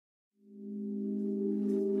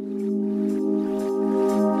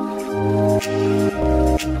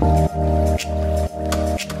So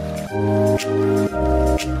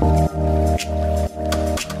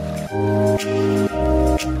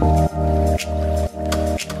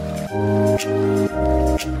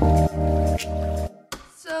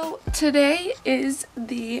today is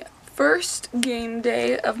the first game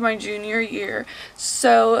day of my junior year.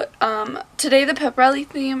 So today the pep rally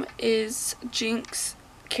theme is Jinx,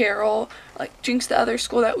 Carol, like Jinx, the other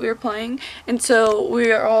school that we were playing, and so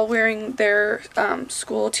we are all wearing their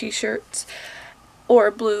school t-shirts, or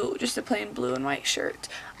blue, just a plain blue and white shirt.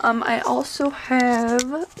 I also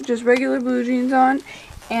have just regular blue jeans on,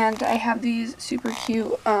 and I have these super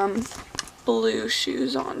cute blue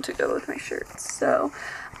shoes on to go with my shirts. So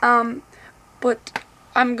but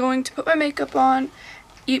I'm going to put my makeup on,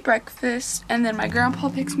 eat breakfast, and then my grandpa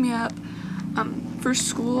picks me up for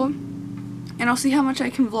school, and I'll see how much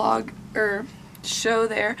I can vlog or show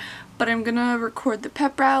there, but I'm gonna record the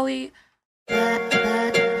pep rally.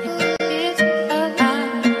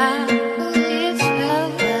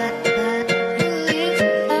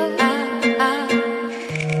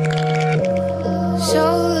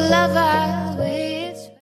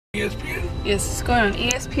 ESPN? Yes, it's going on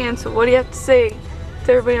ESPN, so what do you have to say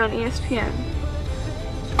to everybody on ESPN?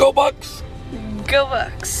 Go Bucs! Go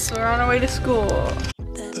Bucs! We're on our way to school.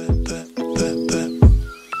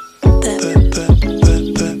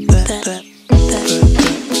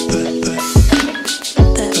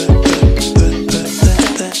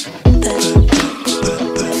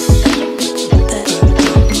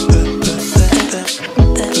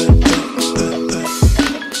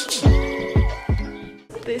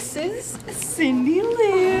 This is Cindy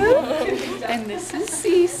Lou, and this is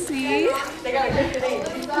Cece,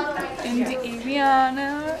 and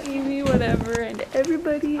Eviana, Evie, whatever, and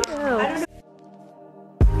everybody else.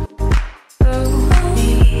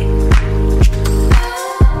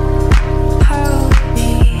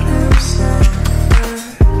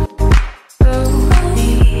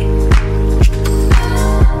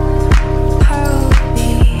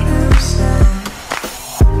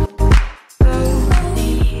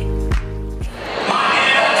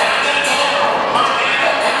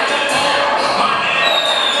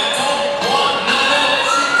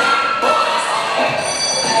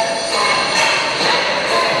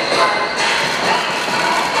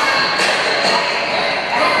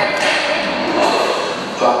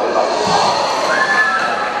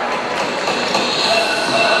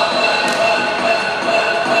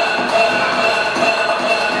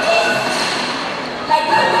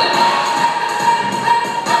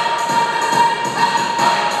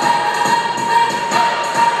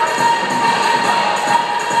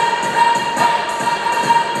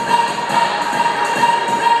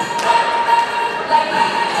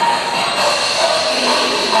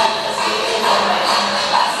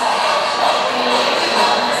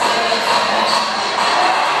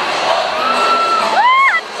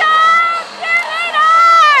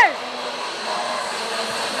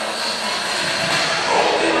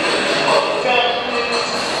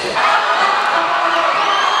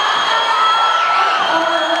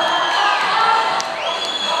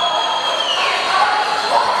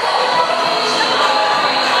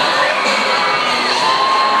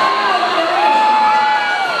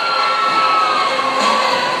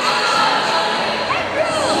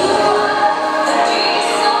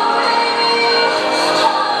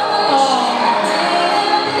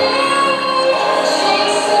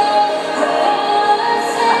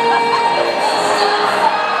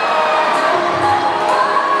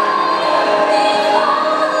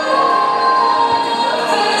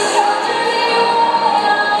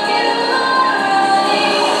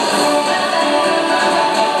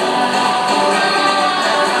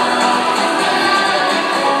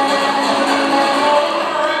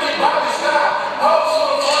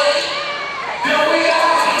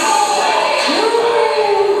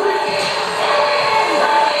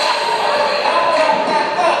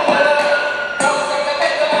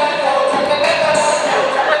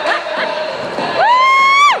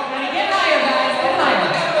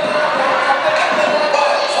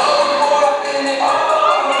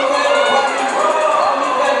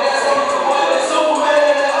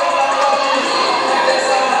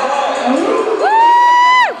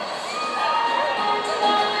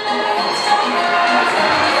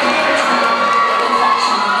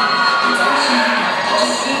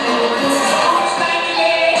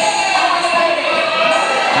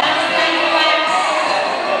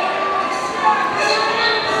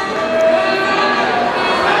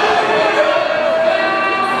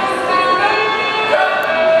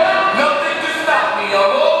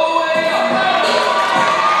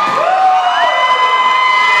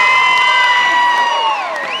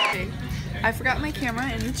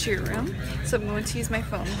 cheer room, so I'm going to use my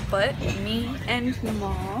phone. But me and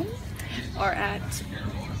Mom are at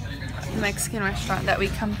the Mexican restaurant that we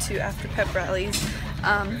come to after pep rallies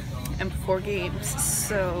and before games.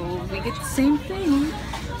 So we get the same thing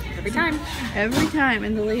every time. Every time,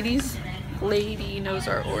 and the lady knows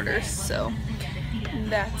our orders. So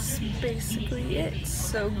that's basically it.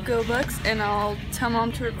 So go Bucks, and I'll tell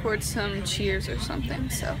Mom to record some cheers or something.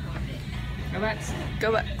 So go Bucks.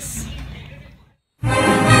 Go Bucks.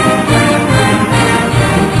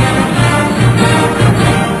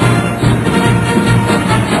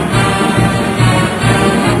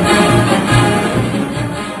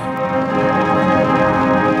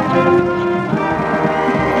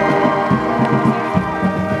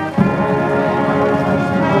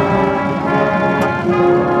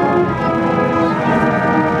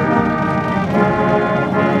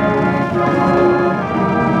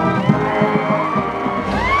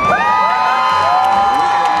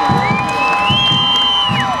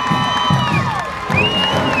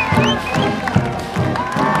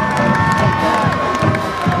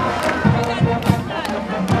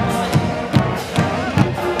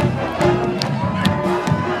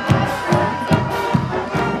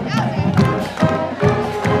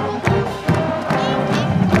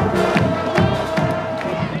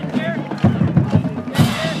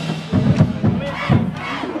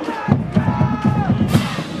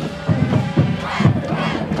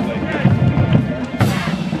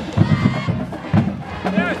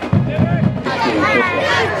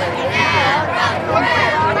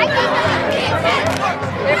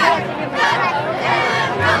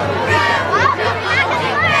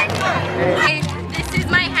 This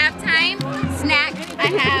is my halftime snack. I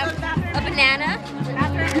have a banana,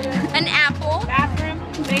 an apple,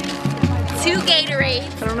 2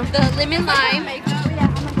 Gatorades, the lemon lime.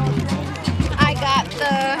 I got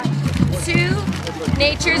the 2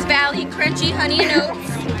 Nature's Valley Crunchy Honey and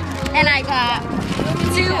Oats, and I got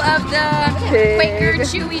 2 of the Quaker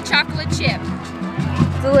Chewy Chocolate Chip.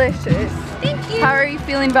 Delicious. Thank you. How are you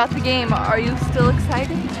feeling about the game? Are you still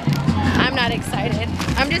excited? I'm not excited.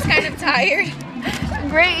 I'm just kind of tired.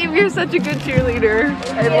 Great, you're such a good cheerleader.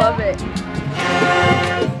 I love it.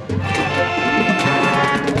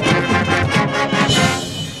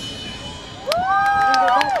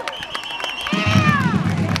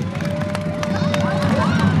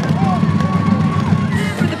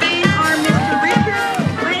 For the band are Mr. Richard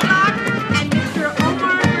Blaylock and Mr.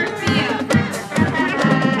 Omar Garcia.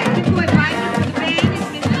 Technical advisor for the band is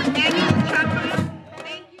Mr. Daniel Chabeli.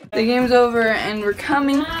 Thank you. The game's over and we're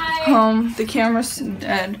coming home. The camera's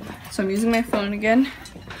dead, so I'm using my phone again.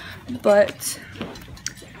 But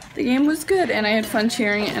the game was good and I had fun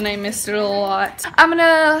cheering and I missed it a lot. I'm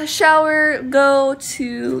gonna shower, go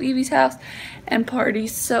to Evie's house, and party.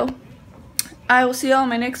 So I will see y'all in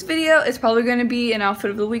my next video. It's probably gonna be an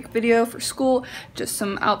outfit of the week video for school, just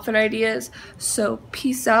some outfit ideas. So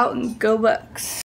peace out and go Bucks.